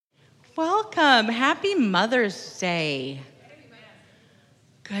Welcome. Happy Mother's Day.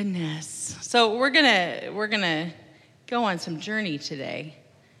 Goodness. So we're gonna go on some journey today.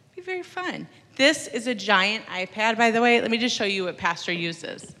 It'll be very fun. This is a giant iPad, by the way. Let me just show you what Pastor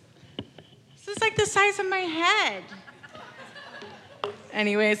uses. This is like the size of my head.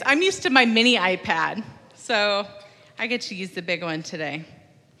 Anyways, I'm used to my mini iPad, so I get to use the big one today.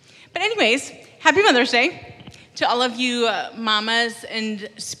 But anyways, happy Mother's Day to all of you mamas and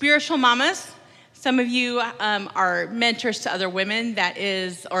spiritual mamas. Some of you are mentors to other women,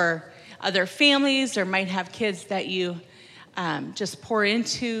 or other families, or might have kids that you just pour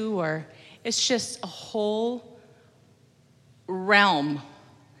into, or it's just a whole realm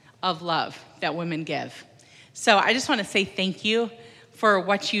of love that women give. So I just want to say thank you for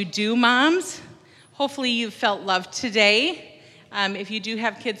what you do, moms. Hopefully you felt loved today. If you do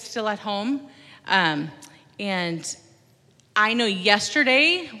have kids still at home. And I know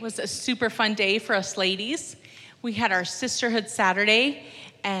yesterday was a super fun day for us ladies. We had our Sisterhood Saturday,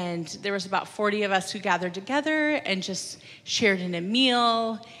 and there was about 40 of us who gathered together and just shared in a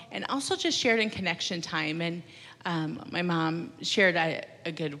meal, and also just shared in connection time. And my mom shared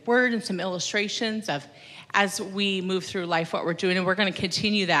a good word and some illustrations of as we move through life, what we're doing, and we're going to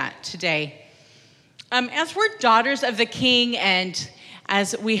continue that today. As we're daughters of the King, and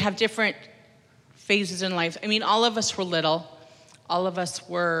as we have different phases in life, I mean, all of us were little. All of us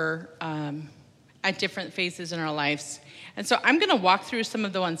were at different phases in our lives. And so I'm going to walk through some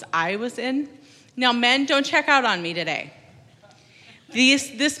of the ones I was in. Now, men, don't check out on me today.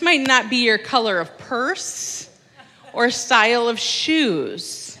 This might not be your color of purse or style of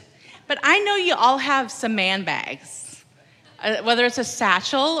shoes, but I know you all have some man bags, whether it's a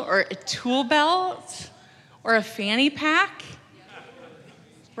satchel or a tool belt or a fanny pack,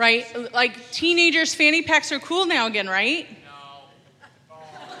 right? Like teenagers' fanny packs are cool now again, right?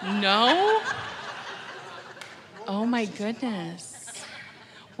 No? Oh my goodness.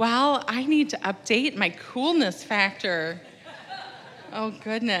 Well, I need to update my coolness factor. Oh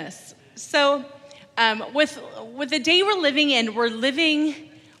goodness. So with the day we're living in, we're living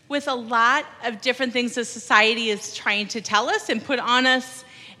with a lot of different things that society is trying to tell us and put on us,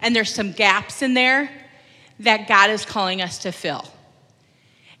 and there's some gaps in there that God is calling us to fill.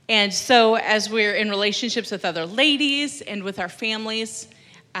 And so as we're in relationships with other ladies and with our families,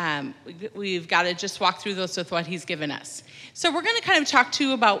 we've got to just walk through those with what he's given us. So we're going to kind of talk to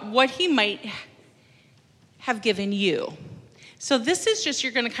you about what he might have given you. So this is just,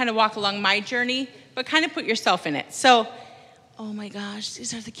 you're going to kind of walk along my journey, but kind of put yourself in it. So, oh my gosh,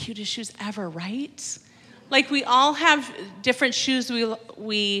 these are the cutest shoes ever, right? Like we all have different shoes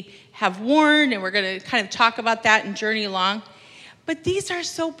we have worn, and we're going to kind of talk about that and journey along. But these are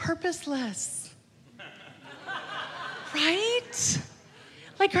so purposeless, right?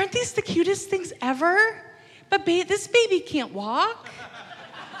 Like, aren't these the cutest things ever? But this baby can't walk.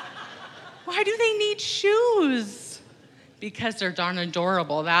 Why do they need shoes? Because they're darn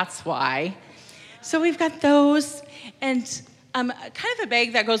adorable, that's why. So we've got those, and kind of a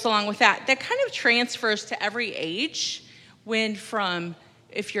bag that goes along with that kind of transfers to every age,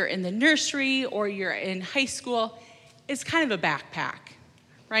 if you're in the nursery or you're in high school, it's kind of a backpack,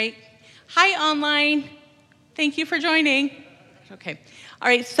 right? Hi, online. Thank you for joining. Okay. All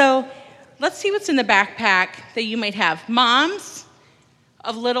right, so let's see what's in the backpack that you might have. Moms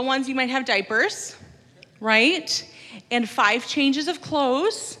of little ones, you might have diapers, right? And 5 changes of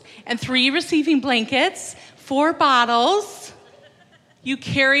clothes, and 3 receiving blankets, 4 bottles. You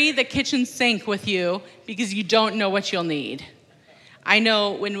carry the kitchen sink with you because you don't know what you'll need. I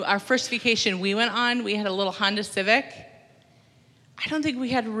know when our first vacation we went on, we had a little Honda Civic. I don't think we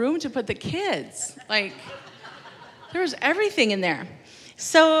had room to put the kids. Like, there was everything in there.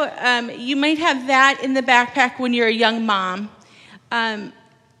 So you might have that in the backpack when you're a young mom. Oh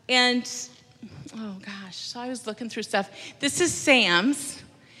gosh, so I was looking through stuff. This is Sam's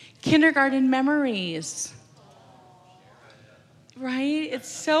kindergarten memories. Right?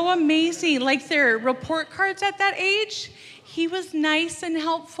 It's so amazing. Like their report cards at that age, he was nice and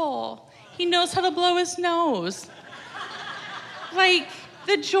helpful. He knows how to blow his nose. Like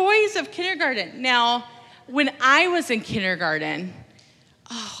the joys of kindergarten. Now, when I was in kindergarten,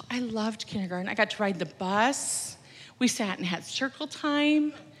 I loved kindergarten. I got to ride the bus. We sat and had circle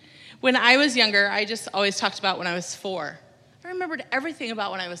time. When I was younger, I just always talked about when I was 4. I remembered everything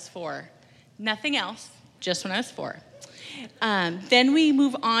about when I was 4. Nothing else, just when I was 4. Then we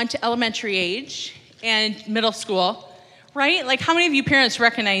move on to elementary age and middle school, right? Like, how many of you parents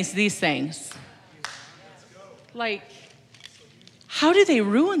recognize these things? Like, how do they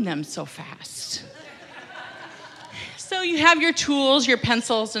ruin them so fast? So you have your tools, your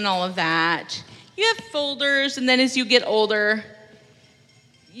pencils, and all of that. You have folders, and then as you get older,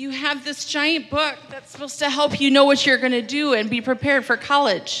 you have this giant book that's supposed to help you know what you're going to do and be prepared for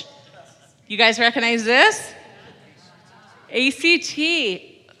college. You guys recognize this? ACT.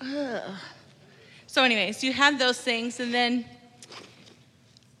 Ugh. So anyways, you have those things, and then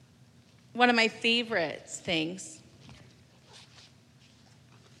one of my favorite things,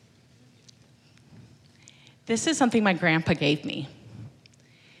 this is something my grandpa gave me.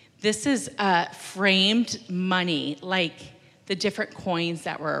 This is framed money, like the different coins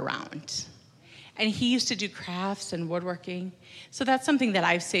that were around. And he used to do crafts and woodworking. So that's something that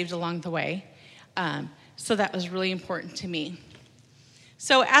I've saved along the way. So that was really important to me.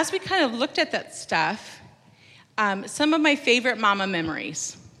 So as we kind of looked at that stuff, some of my favorite mama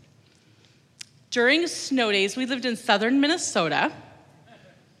memories. During snow days, we lived in southern Minnesota,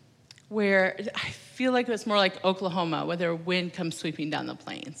 where I feel like it was more like Oklahoma, where the wind comes sweeping down the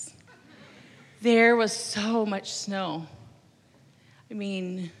plains. There was so much snow. I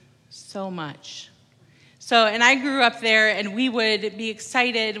mean, so much. So, and I grew up there, and we would be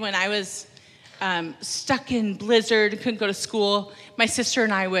excited when I was stuck in blizzard, couldn't go to school. My sister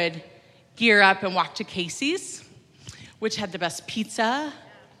and I would gear up and walk to Casey's, which had the best pizza.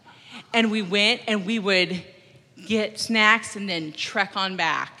 And we went and we would get snacks and then trek on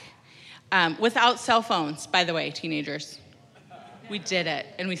back. Without cell phones, by the way, teenagers. We did it,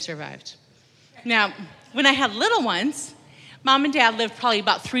 and we survived. Now, when I had little ones, Mom and Dad lived probably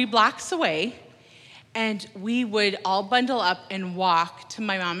about 3 blocks away, and we would all bundle up and walk to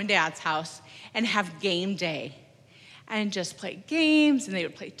my mom and dad's house and have game day and just play games, and they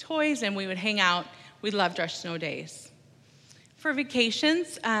would play toys, and we would hang out. We loved our snow days. For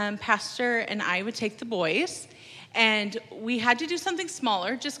vacations, Pastor and I would take the boys, and we had to do something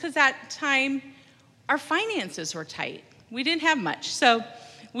smaller just because that time our finances were tight. We didn't have much. So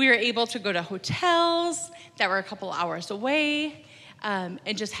we were able to go to hotels that were a couple hours away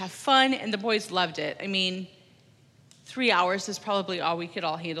and just have fun, and the boys loved it. I mean, 3 hours is probably all we could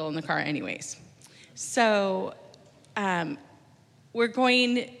all handle in the car anyways. So we're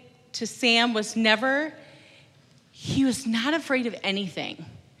going to Sam he was not afraid of anything.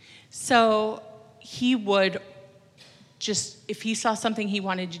 So he would just, if he saw something he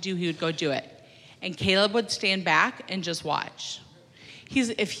wanted to do, he would go do it. And Caleb would stand back and just watch.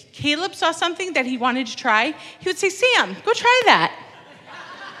 If Caleb saw something that he wanted to try, he would say, Sam, go try that.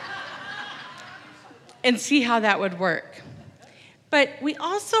 And see how that would work. But we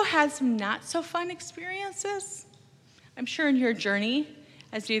also had some not so fun experiences. I'm sure in your journey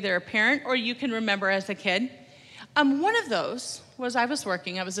as either a parent or you can remember as a kid. One of those was I was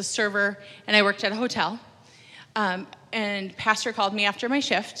a server, and I worked at a hotel. And Pastor called me after my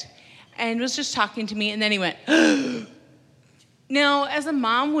shift and was just talking to me, and then he went, Now, as a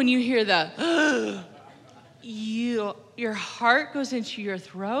mom, when you hear the, your heart goes into your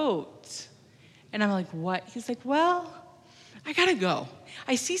throat. And I'm like, what? He's like, well, I gotta go.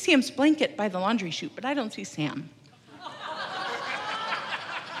 I see Sam's blanket by the laundry chute, but I don't see Sam.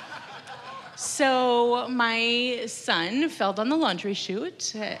 So my son fell down the laundry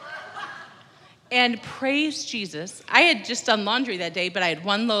chute, and praise Jesus, I had just done laundry that day, but I had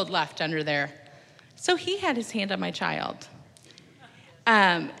 1 load left under there. So he had his hand on my child.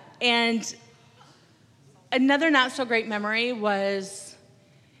 And another not so great memory was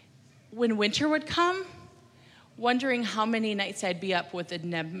when winter would come, wondering how many nights I'd be up with the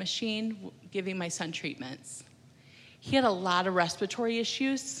Neb machine giving my son treatments. He had a lot of respiratory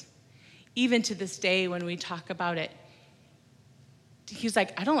issues. Even to this day when we talk about it, he's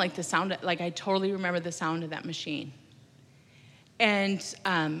like, I don't like the sound. I totally remember the sound of that machine. And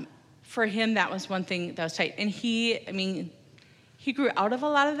for him, that was one thing that was tight. And he grew out of a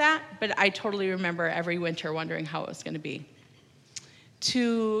lot of that, but I totally remember every winter wondering how it was going to be.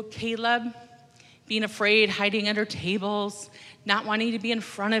 To Caleb, being afraid, hiding under tables, not wanting to be in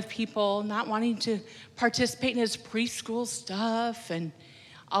front of people, not wanting to participate in his preschool stuff, and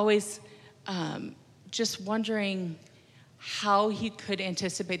always just wondering how he could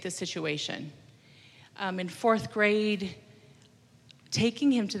anticipate the situation. In 4th grade,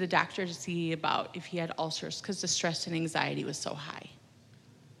 taking him to the doctor to see about if he had ulcers because the stress and anxiety was so high.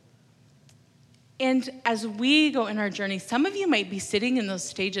 And as we go in our journey, some of you might be sitting in those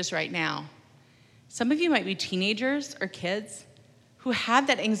stages right now. Some of you might be teenagers or kids who have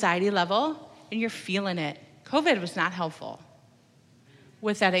that anxiety level, and you're feeling it. COVID was not helpful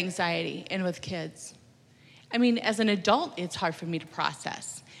with that anxiety and with kids. I mean, as an adult, it's hard for me to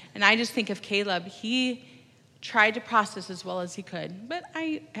process. And I just think of Caleb. He tried to process as well as he could, but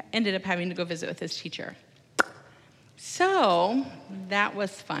I ended up having to go visit with his teacher. So that was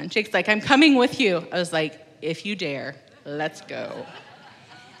fun. Jake's like, I'm coming with you. I was like, if you dare, let's go.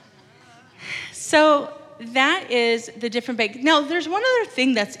 So that is the different bag. Now, there's one other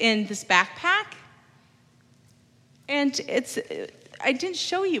thing that's in this backpack. And I didn't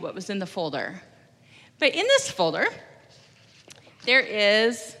show you what was in the folder. But in this folder, there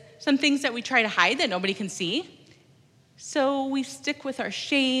is some things that we try to hide that nobody can see. So we stick with our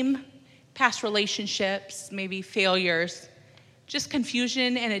shame, past relationships, maybe failures, just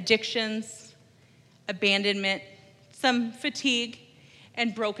confusion and addictions, abandonment, some fatigue,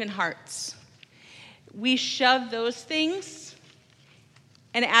 and broken hearts. We shove those things,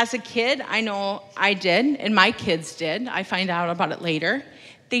 and as a kid, I know I did, and my kids did, I find out about it later,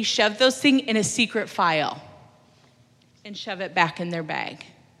 they shove those things in a secret file and shove it back in their bag.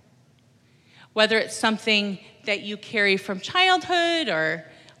 Whether it's something that you carry from childhood or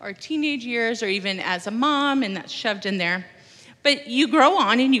teenage years or even as a mom, and that's shoved in there. But you grow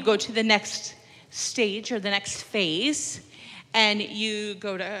on and you go to the next stage or the next phase, and you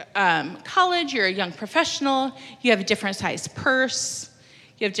go to college, you're a young professional, you have a different size purse,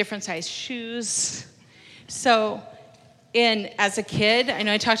 you have different size shoes. So as a kid, I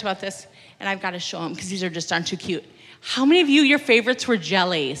know I talked about this, and I've got to show them because these are just aren't too cute. How many of you, your favorites were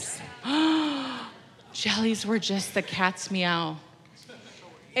jellies? Jellies were just the cat's meow.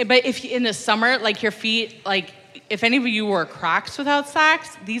 But if in the summer, like your feet, like if any of you wore Crocs without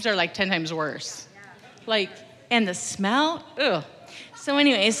socks, these are like 10 times worse. Like, and the smell, ugh. So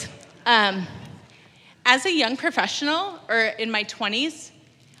anyways, as a young professional, or in my 20s,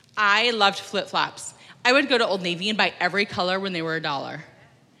 I loved flip-flops. I would go to Old Navy and buy every color when they were $1.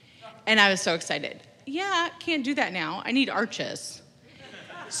 And I was so excited. Yeah, can't do that now. I need arches.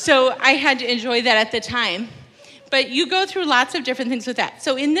 So I had to enjoy that at the time. But you go through lots of different things with that.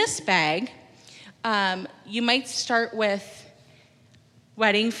 So in this bag, you might start with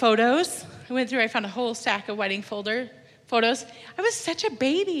wedding photos. I found a whole stack of wedding photos. I was such a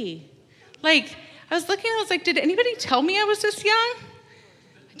baby. Like, I was looking, I was like, did anybody tell me I was this young?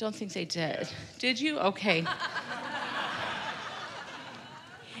 I don't think they did. Did you? Okay.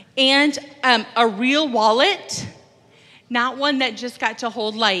 And a real wallet, not one that just got to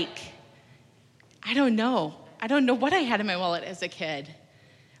hold I don't know what I had in my wallet as a kid.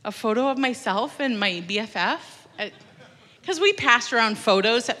 A photo of myself and my BFF. Because we passed around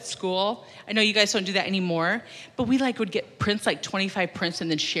photos at school. I know you guys don't do that anymore. But we would get prints, 25 prints,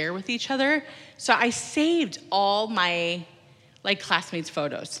 and then share with each other. So I saved all my classmates'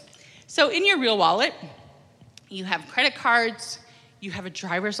 photos. So in your real wallet, you have credit cards. You have a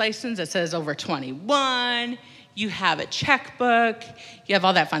driver's license that says over 21. You have a checkbook. You have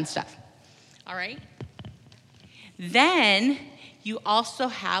all that fun stuff. All right? Then you also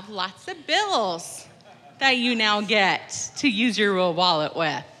have lots of bills that you now get to use your real wallet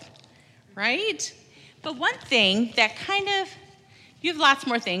with, right? But one thing that you have lots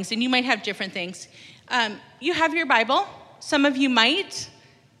more things, and you might have different things. You have your Bible. Some of you might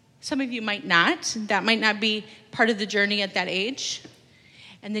not. That might not be part of the journey at that age.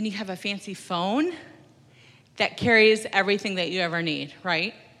 And then you have a fancy phone that carries everything that you ever need,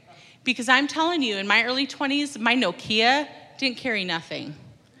 right? Because I'm telling you, in my early 20s, my Nokia didn't carry nothing,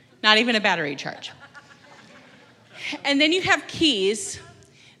 not even a battery charge. And then you have keys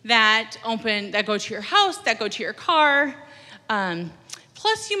that go to your house, that go to your car.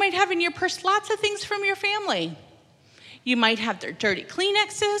 Plus, you might have in your purse lots of things from your family. You might have their dirty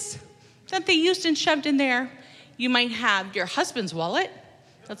Kleenexes that they used and shoved in there. You might have your husband's wallet.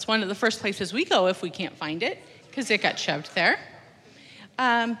 That's one of the first places we go if we can't find it, because it got shoved there.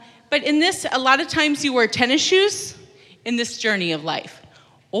 But in this, a lot of times you wear tennis shoes in this journey of life.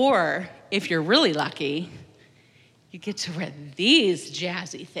 Or, if you're really lucky, you get to wear these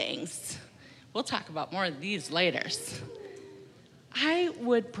jazzy things. We'll talk about more of these later. I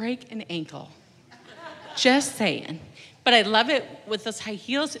would break an ankle. Just saying. But I love it with those high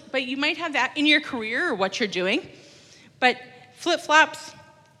heels. But you might have that in your career or what you're doing. But flip-flops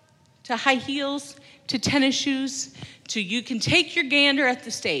to high heels to tennis shoes to you can take your gander at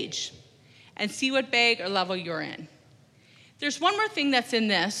the stage and see what bag or level you're in. There's one more thing that's in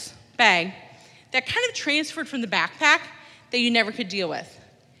this bag that kind of transferred from the backpack that you never could deal with.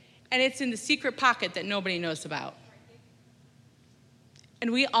 And it's in the secret pocket that nobody knows about.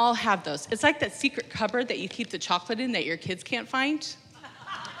 And we all have those. It's like that secret cupboard that you keep the chocolate in that your kids can't find.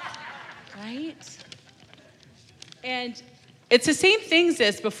 Right? And it's the same things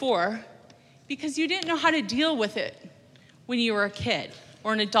as before because you didn't know how to deal with it when you were a kid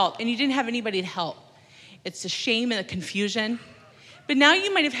or an adult and you didn't have anybody to help. It's the shame and the confusion. But now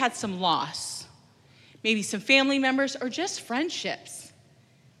you might have had some loss. maybe some family members, or just friendships.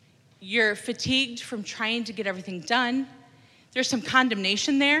 You're fatigued from trying to get everything done. There's some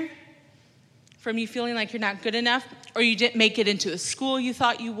condemnation there from you feeling like you're not good enough, or you didn't make it into a school you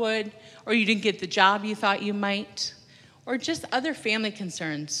thought you would, or you didn't get the job you thought you might, or just other family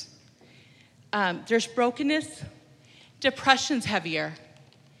concerns. There's brokenness, depression's heavier,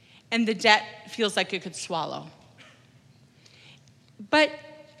 and the debt feels like it could swallow. But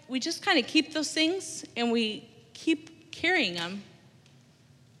we just kind of keep those things, and we keep carrying them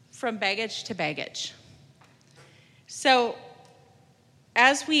from baggage to baggage. So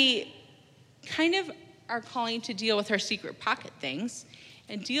as we kind of are calling to deal with our secret pocket things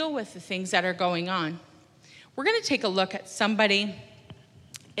and deal with the things that are going on, we're going to take a look at somebody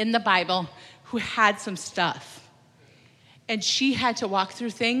in the Bible who had some stuff. And she had to walk through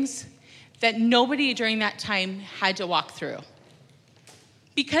things that nobody during that time had to walk through.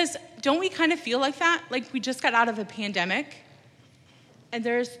 Because don't we kind of feel like that? Like we just got out of a pandemic, and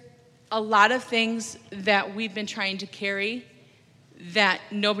there's a lot of things that we've been trying to carry that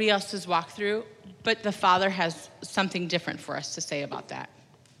nobody else has walked through, but the Father has something different for us to say about that.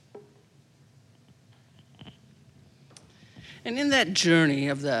 And in that journey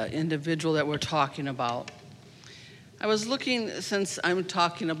of the individual that we're talking about, I was looking, since I'm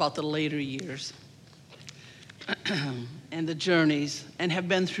talking about the later years and the journeys, and have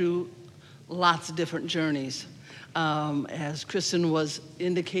been through lots of different journeys, as Kristen was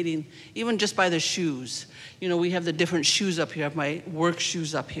indicating, even just by the shoes. You know, we have the different shoes up here. I have my work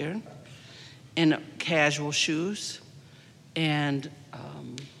shoes up here, and casual shoes, and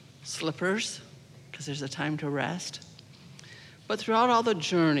slippers, because there's a time to rest. But throughout all the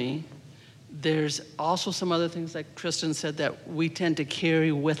journey, there's also some other things, like Kristen said, that we tend to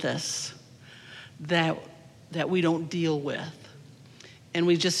carry with us that we don't deal with. And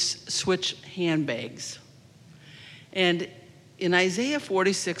we just switch handbags. And in Isaiah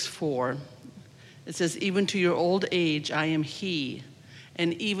 46:4, it says, "Even to your old age I am he,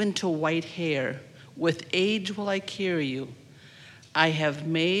 and even to white hair, with age will I carry you. I have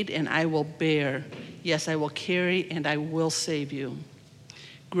made and I will bear. Yes, I will carry and I will save you.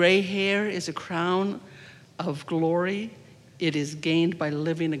 Gray hair is a crown of glory. It is gained by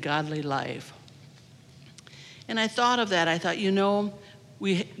living a godly life." And I thought of that. I thought, you know,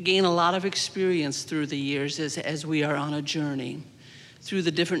 we gain a lot of experience through the years as we are on a journey, through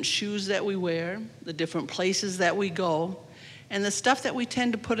the different shoes that we wear, the different places that we go, and the stuff that we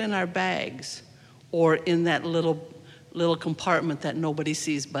tend to put in our bags or in that little compartment that nobody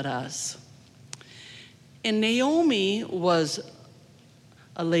sees but us. And Naomi was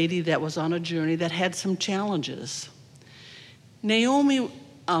a lady that was on a journey that had some challenges. Naomi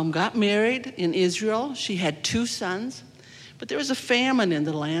got married in Israel. She had 2 sons, but there was a famine in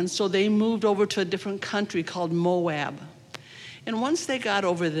the land, so they moved over to a different country called Moab. And once they got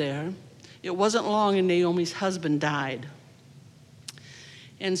over there, it wasn't long and Naomi's husband died.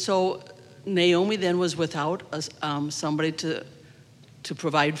 And so Naomi then was without somebody to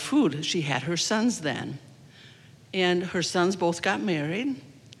provide food. She had her sons then. And her sons both got married.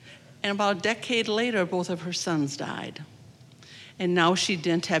 And about a decade later, both of her sons died. And now she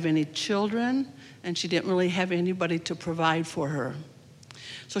didn't have any children, and she didn't really have anybody to provide for her.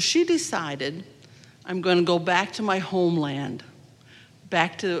 So she decided, I'm going to go back to my homeland,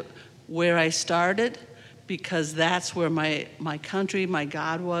 back to where I started, because that's where my country, my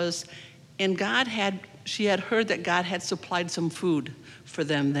God was. And she had heard that God had supplied some food for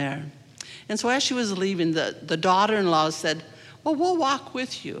them there. And so as she was leaving, the daughter-in-law said, well, we'll walk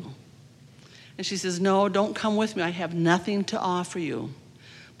with you. And she says, no, don't come with me. I have nothing to offer you.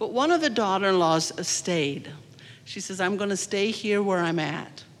 But one of the daughter-in-laws stayed. She says, I'm going to stay here where I'm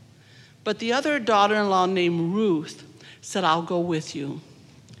at. But the other daughter-in-law named Ruth said, I'll go with you.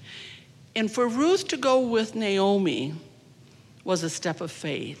 And for Ruth to go with Naomi was a step of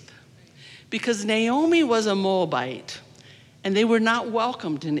faith, because Naomi was a Moabite, and they were not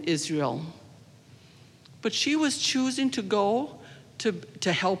welcomed in Israel. But she was choosing to go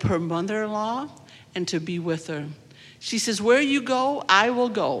to help her mother-in-law and to be with her. She says, where you go, I will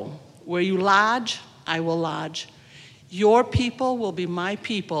go. Where you lodge, I will lodge. Your people will be my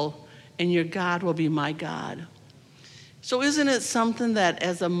people, and your God will be my God. So isn't it something that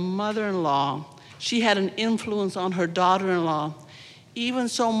as a mother-in-law, she had an influence on her daughter-in-law, even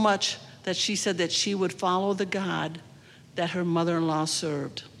so much that she said that she would follow the God that her mother-in-law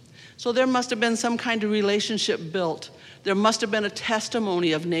served. So there must have been some kind of relationship built. There must have been a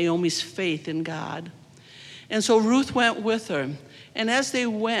testimony of Naomi's faith in God. And so Ruth went with her. And as they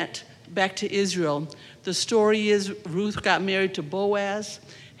went back to Israel, the story is Ruth got married to Boaz,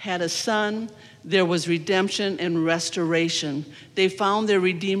 had a son. there was redemption and restoration. They found their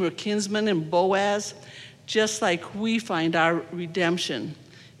Redeemer kinsman in Boaz, just like we find our redemption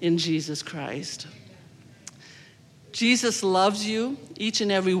in Jesus Christ. Jesus loves you, each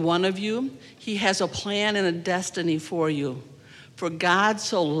and every one of you. He has a plan and a destiny for you. For God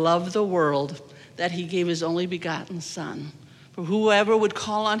so loved the world that he gave his only begotten Son. For whoever would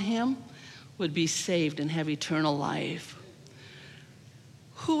call on him would be saved and have eternal life.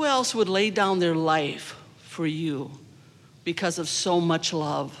 Who else would lay down their life for you because of so much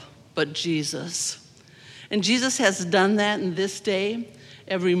love but Jesus? And Jesus has done that in this day.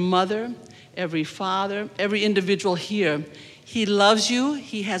 Every mother, every father, every individual here, he loves you,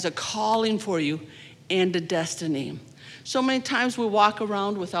 he has a calling for you and a destiny. So many times we walk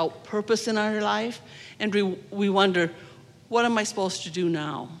around without purpose in our life, and we wonder, what am I supposed to do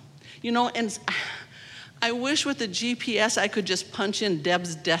now? You know, and I wish with the GPS I could just punch in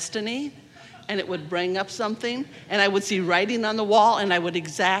Deb's destiny and it would bring up something, and I would see writing on the wall, and I would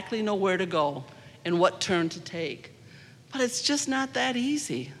exactly know where to go and what turn to take. But it's just not that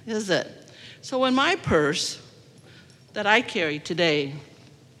easy, is it? So in my purse that I carry today,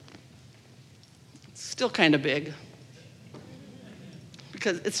 it's still kind of big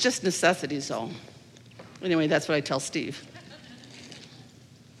because it's just necessities, though. Anyway, that's what I tell Steve.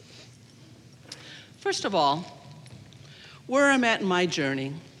 First of all, where I'm at in my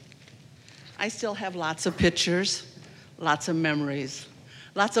journey, I still have lots of pictures, lots of memories,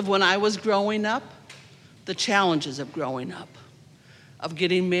 lots of when I was growing up, the challenges of growing up, of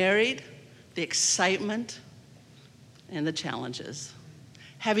getting married, the excitement, and the challenges.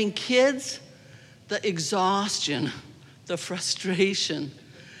 Having kids, the exhaustion, the frustration,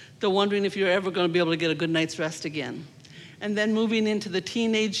 the wondering if you're ever going to be able to get a good night's rest again. And then moving into the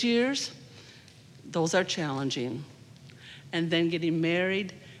teenage years, those are challenging. And then getting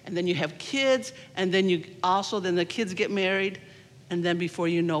married, and then you have kids, and then then the kids get married, and then before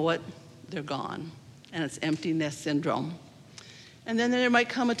you know it, they're gone. And it's empty nest syndrome. And then there might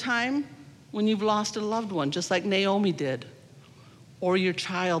come a time when you've lost a loved one, just like Naomi did, or you're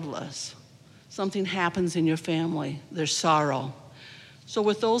childless. Something happens in your family, there's sorrow. So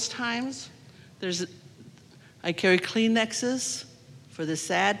with those times, I carry Kleenexes for the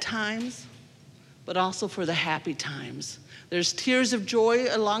sad times, but also for the happy times. There's tears of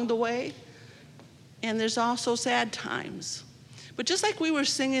joy along the way, and there's also sad times. But just like we were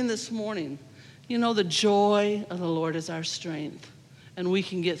singing this morning, you know, the joy of the Lord is our strength, and we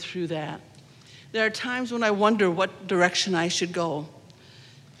can get through that. There are times when I wonder what direction I should go.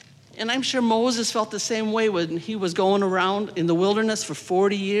 And I'm sure Moses felt the same way when he was going around in the wilderness for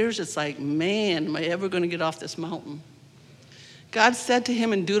 40 years. It's like, man, am I ever going to get off this mountain? God said to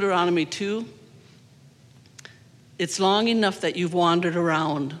him in Deuteronomy 2, it's long enough that you've wandered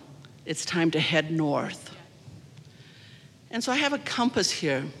around. It's time to head north. And so I have a compass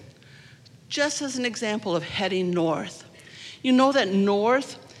here, just as an example of heading north. You know that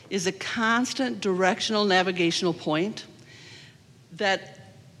north is a constant directional navigational point, that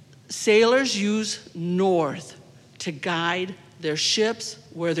sailors use north to guide their ships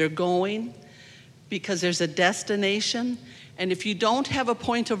where they're going, because there's a destination, and if you don't have a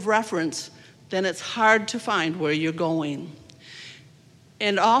point of reference, then it's hard to find where you're going.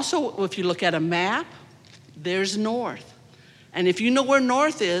 And also, if you look at a map, there's north. And if you know where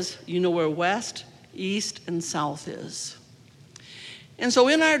north is, you know where west, east, and south is. And so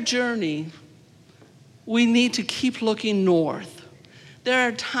in our journey, we need to keep looking north. There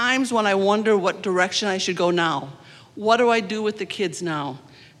are times when I wonder what direction I should go now. What do I do with the kids now?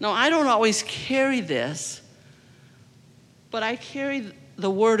 Now, I don't always carry this, but I carry the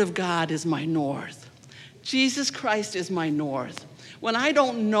Word of God as my north. Jesus Christ is my north. When I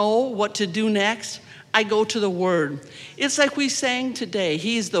don't know what to do next, I go to the Word. It's like we sang today.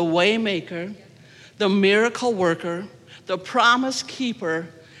 He's the way maker, the miracle worker, the promise keeper,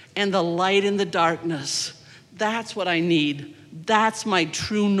 and the light in the darkness. That's what I need. That's my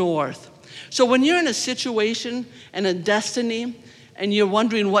true north. So when you're in a situation and a destiny and you're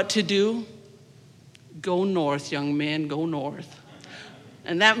wondering what to do, go north, young man, go north.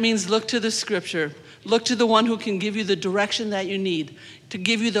 And that means look to the scripture. Look to the one who can give you the direction that you need, to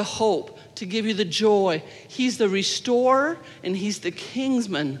give you the hope, to give you the joy. He's the restorer and he's the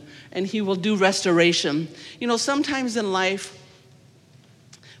kingsman, and he will do restoration. You know, sometimes in life,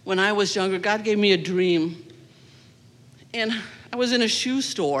 when I was younger, God gave me a dream. And I was in a shoe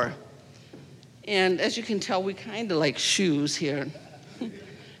store. And as you can tell, we kind of like shoes here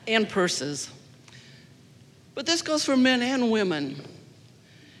and purses. But this goes for men and women.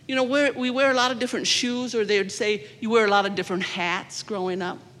 You know, we wear a lot of different shoes, or they would say you wear a lot of different hats growing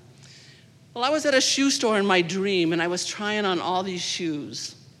up. Well, I was at a shoe store in my dream, and I was trying on all these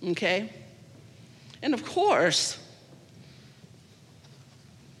shoes, okay? And of course,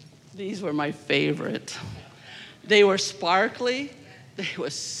 these were my favorite. They were sparkly. They were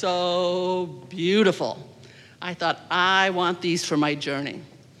so beautiful. I thought, I want these for my journey.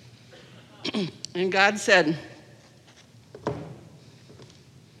 And God said,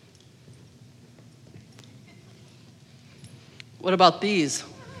 what about these?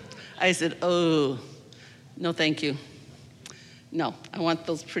 I said, oh, no thank you. No, I want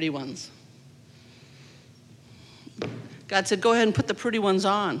those pretty ones. God said, go ahead and put the pretty ones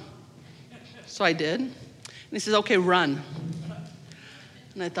on. So I did. And he says, okay, run.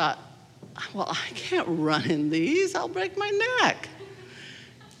 And I thought, well, I can't run in these. I'll break my neck.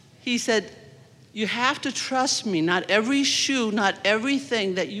 He said, you have to trust me. Not every shoe, not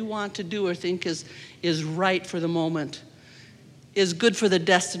everything that you want to do or think is right for the moment, is good for the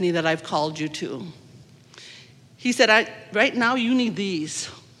destiny that I've called you to. He said, right now you need these.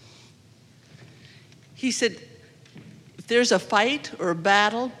 He said, if there's a fight or a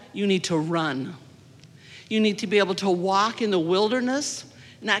battle, you need to run. You need to be able to walk in the wilderness,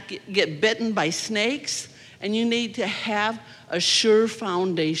 not get bitten by snakes, and you need to have a sure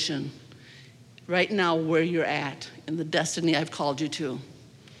foundation right now where you're at in the destiny I've called you to.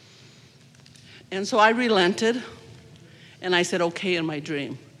 And so I relented, and I said, okay, in my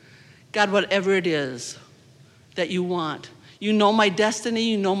dream, God, whatever it is that you want, you know my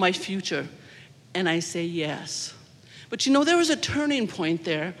destiny, you know my future. And I say yes. But you know, there was a turning point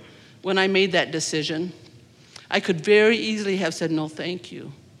there when I made that decision. I could very easily have said, no, thank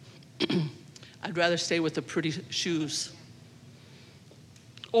you. I'd rather stay with the pretty shoes.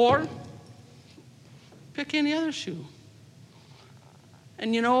 Or pick any other shoe.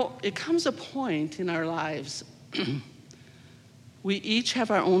 And you know, it comes a point in our lives, we each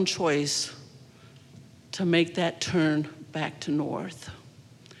have our own choice to make that turn back to north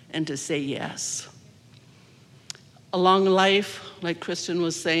and to say yes. Along life, like Kristen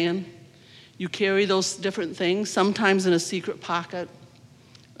was saying, you carry those different things, sometimes in a secret pocket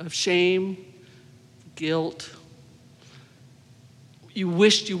of shame, guilt. You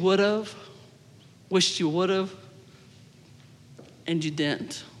wished you would have, and you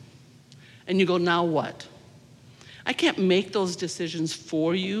didn't. And you go, now what? I can't make those decisions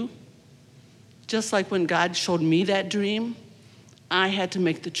for you. Just like when God showed me that dream, I had to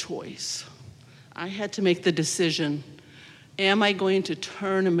make the choice. I had to make the decision. Am I going to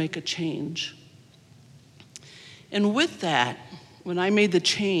turn and make a change? And with that, when I made the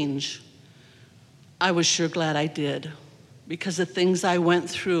change, I was sure glad I did, because the things I went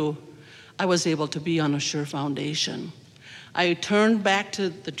through, I was able to be on a sure foundation. I turned back to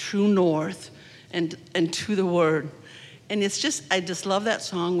the true north and to the Word. And I just love that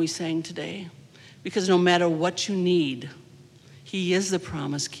song we sang today, because no matter what you need, He is the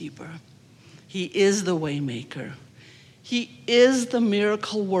promise keeper. He is the way maker. He is the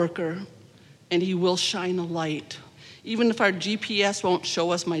miracle worker, and He will shine a light. Even if our GPS won't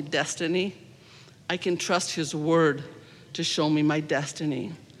show us my destiny, I can trust His Word to show me my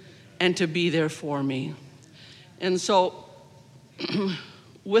destiny and to be there for me. And so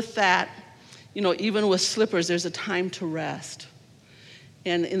with that, you know, even with slippers, there's a time to rest.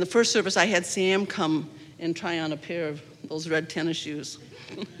 And in the first service, I had Sam come and try on a pair of those red tennis shoes.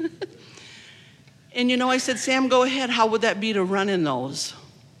 And you know, I said, Sam, go ahead. How would that be to run in those?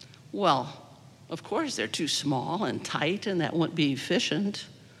 Well, of course, they're too small and tight, and that wouldn't be efficient.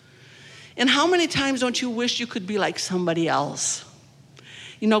 And how many times don't you wish you could be like somebody else?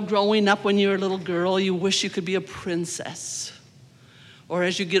 You know, growing up when you were a little girl, you wish you could be a princess. Or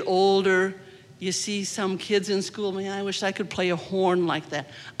as you get older, you see some kids in school, man, I wish I could play a horn like that.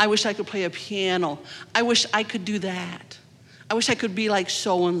 I wish I could play a piano. I wish I could do that. I wish I could be like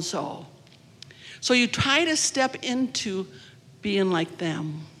so-and-so. So you try to step into being like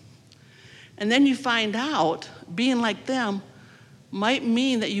them. And then you find out being like them might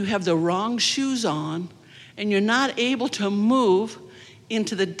mean that you have the wrong shoes on and you're not able to move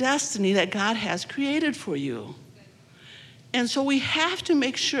into the destiny that God has created for you. And so we have to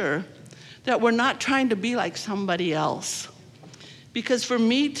make sure that we're not trying to be like somebody else. Because for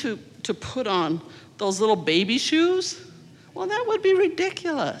me to put on those little baby shoes, well, that would be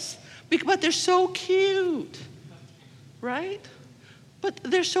ridiculous. But they're so cute, right? But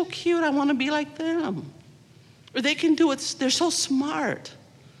they're so cute, I want to be like them. Or they can do it, they're so smart.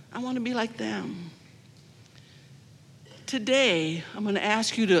 I want to be like them. Today, I'm going to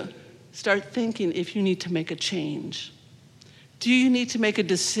ask you to start thinking if you need to make a change. Do you need to make a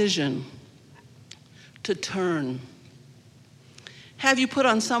decision to turn? Have you put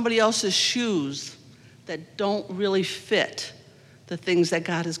on somebody else's shoes that don't really fit the things that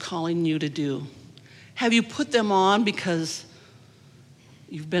God is calling you to do? Have you put them on because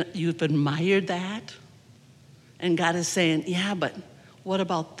you've admired that? And God is saying, yeah, but what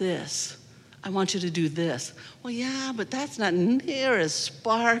about this? I want you to do this. Well, yeah, but that's not near as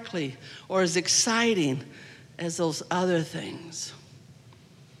sparkly or as exciting as those other things.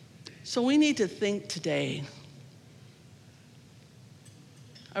 So we need to think today,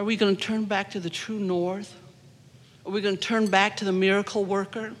 are we going to turn back to the true north? Are we going to turn back to the miracle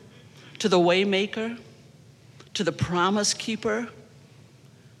worker, to the way maker, to the promise keeper,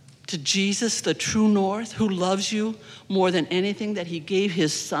 to Jesus, the true north, who loves you more than anything, that he gave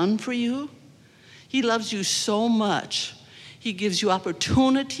his son for you? He loves you so much. He gives you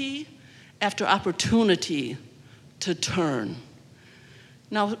opportunity after opportunity to turn.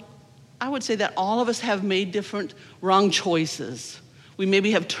 Now, I would say that all of us have made different wrong choices. We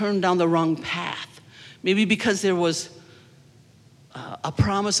maybe have turned down the wrong path. Maybe because there was a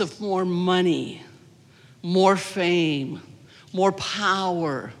promise of more money, more fame, more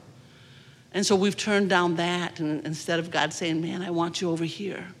power. And so we've turned down that, and instead of God saying, man, I want you over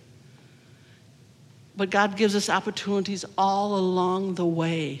here. But God gives us opportunities all along the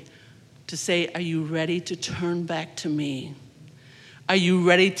way to say, are you ready to turn back to me? Are you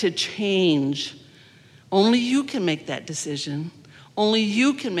ready to change? Only you can make that decision. Only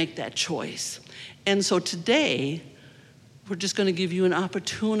you can make that choice. And so today, we're just going to give you an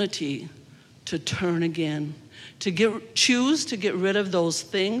opportunity to turn again, to choose to get rid of those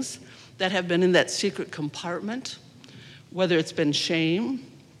things that have been in that secret compartment, whether it's been shame,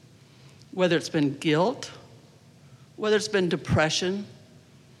 whether it's been guilt, whether it's been depression,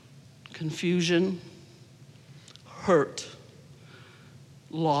 confusion, hurt,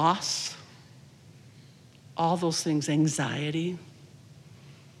 loss, all those things, anxiety,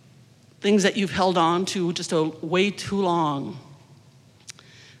 things that you've held on to just way too long.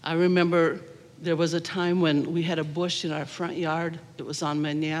 I remember there was a time when we had a bush in our front yard. It was on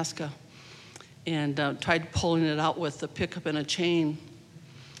Manaska, and tried pulling it out with a pickup and a chain.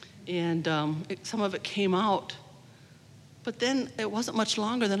 And some of it came out. But then it wasn't much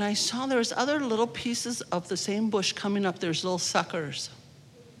longer than I saw there was other little pieces of the same bush coming up. There's little suckers.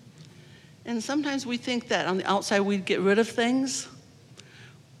 And sometimes we think that on the outside we'd get rid of things.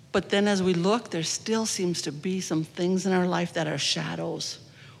 But then as we look, there still seems to be some things in our life that are shadows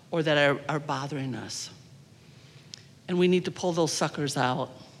or that are bothering us. And we need to pull those suckers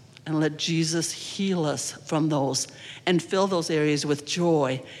out and let Jesus heal us from those and fill those areas with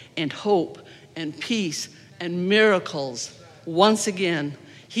joy and hope and peace and miracles. Once again,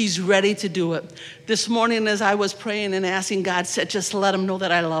 he's ready to do it. This morning as I was praying and asking, God said, just let them know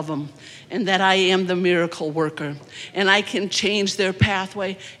that I love them and that I am the miracle worker and I can change their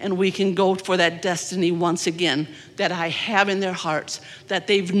pathway and we can go for that destiny once again that I have in their hearts, that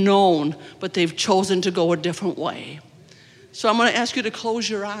they've known, but they've chosen to go a different way. So I'm going to ask you to close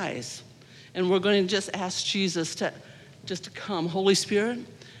your eyes, and we're going to just ask Jesus to come. Holy Spirit,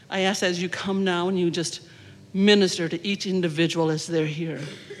 I ask as you come now and you just minister to each individual as they're here.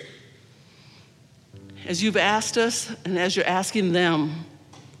 As you've asked us and as you're asking them,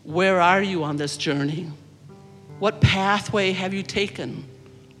 where are you on this journey? What pathway have you taken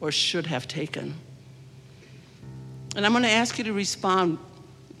or should have taken? And I'm going to ask you to respond.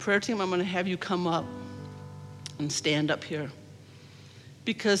 Prayer team, I'm going to have you come up and stand up here.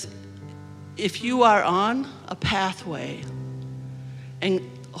 Because if you are on a pathway and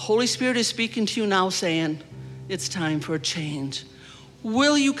Holy Spirit is speaking to you now saying, it's time for a change,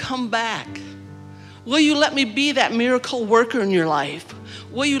 will you come back? Will you let me be that miracle worker in your life?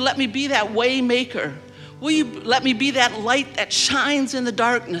 Will you let me be that way maker? Will you let me be that light that shines in the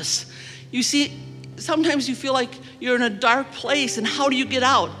darkness? You see, sometimes you feel like you're in a dark place, and how do you get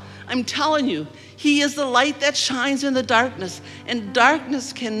out? I'm telling you, he is the light that shines in the darkness, and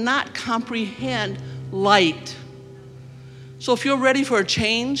darkness cannot comprehend light. So if you're ready for a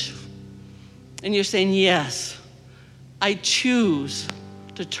change, and you're saying, yes, I choose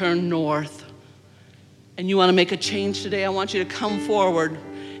to turn north, and you want to make a change today, I want you to come forward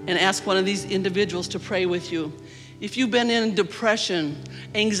and ask one of these individuals to pray with you. If you've been in depression,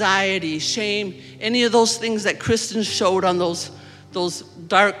 anxiety, shame, any of those things that Kristen showed on those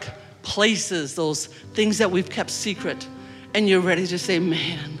dark places, those things that we've kept secret, and you're ready to say,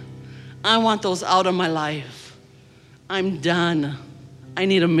 man, I want those out of my life. I'm done. I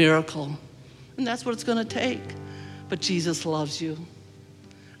need a miracle. And that's what it's going to take. But Jesus loves you.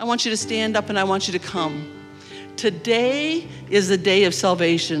 I want you to stand up and I want you to come. Today is the day of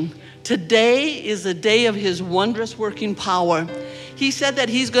salvation. Today is the day of his wondrous working power. He said that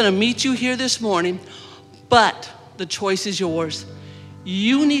he's going to meet you here this morning, but the choice is yours.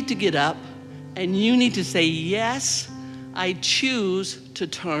 You need to get up and you need to say, yes, I choose to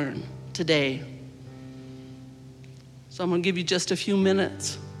turn today. So I'm going to give you just a few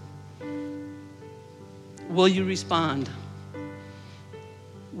minutes. Will you respond?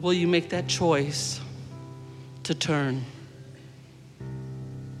 Will you make that choice to turn?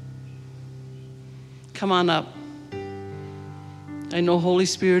 Come on up. I know Holy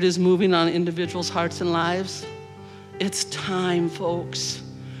Spirit is moving on individuals' hearts and lives. It's time, folks,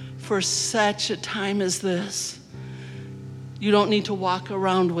 for such a time as this. You don't need to walk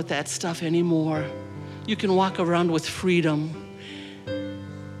around with that stuff anymore. You can walk around with freedom.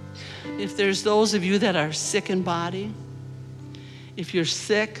 If there's those of you that are sick in body, if you're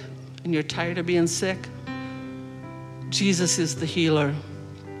sick and you're tired of being sick, Jesus is the healer.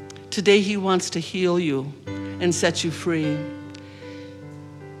 Today he wants to heal you and set you free.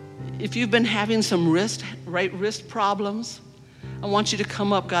 If you've been having some right wrist problems, I want you to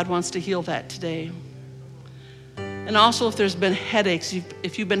come up. God wants to heal that today. And also if there's been headaches,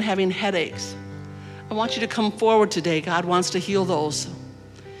 if you've been having headaches, I want you to come forward today. God wants to heal those.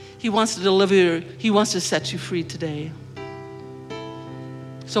 He wants to deliver you. He wants to set you free today.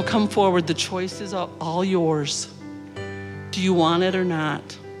 So come forward. The choice is all yours. Do you want it or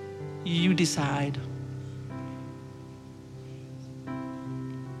not? You decide.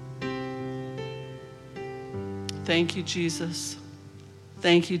 Thank you, Jesus.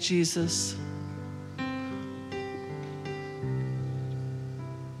 Thank you, Jesus.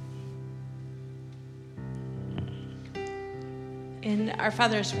 In our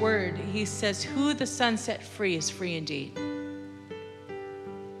Father's word, he says, who the Son set free is free indeed.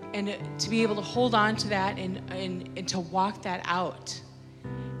 And to be able to hold on to that and to walk that out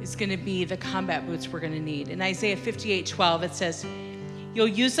is going to be the combat boots we're going to need. In Isaiah 58:12, it says, you'll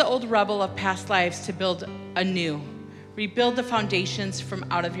use the old rubble of past lives to build anew. Rebuild the foundations from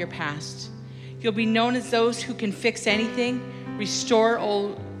out of your past. You'll be known as those who can fix anything, restore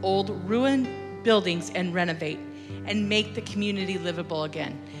old ruined buildings, and renovate, and make the community livable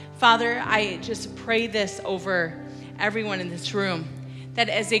again. Father, I just pray this over everyone in this room, that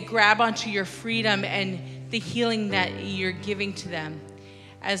as they grab onto your freedom and the healing that you're giving to them,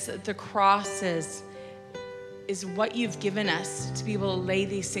 as the cross is what you've given us to be able to lay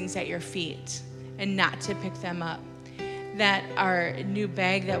these things at your feet and not to pick them up, that our new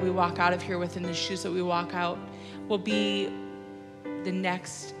bag that we walk out of here with and the shoes that we walk out will be the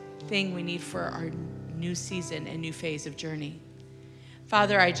next thing we need for our new season and new phase of journey.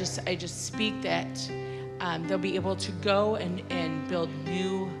 Father, I just speak that they'll be able to go and build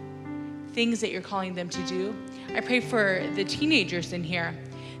new things that you're calling them to do. I pray for the teenagers in here,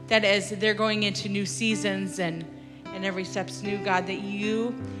 that as they're going into new seasons and every step's new, God, that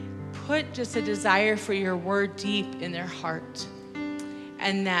you put just a desire for your word deep in their heart,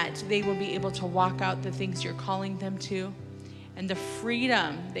 and that they will be able to walk out the things you're calling them to, and the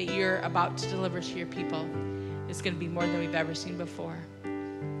freedom that you're about to deliver to your people is going to be more than we've ever seen before.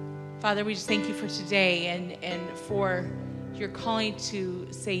 Father, we just thank you for today and for your calling to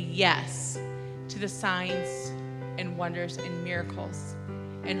say yes to the signs and wonders and miracles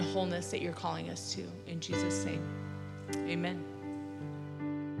and wholeness that you're calling us to. In Jesus' name, amen.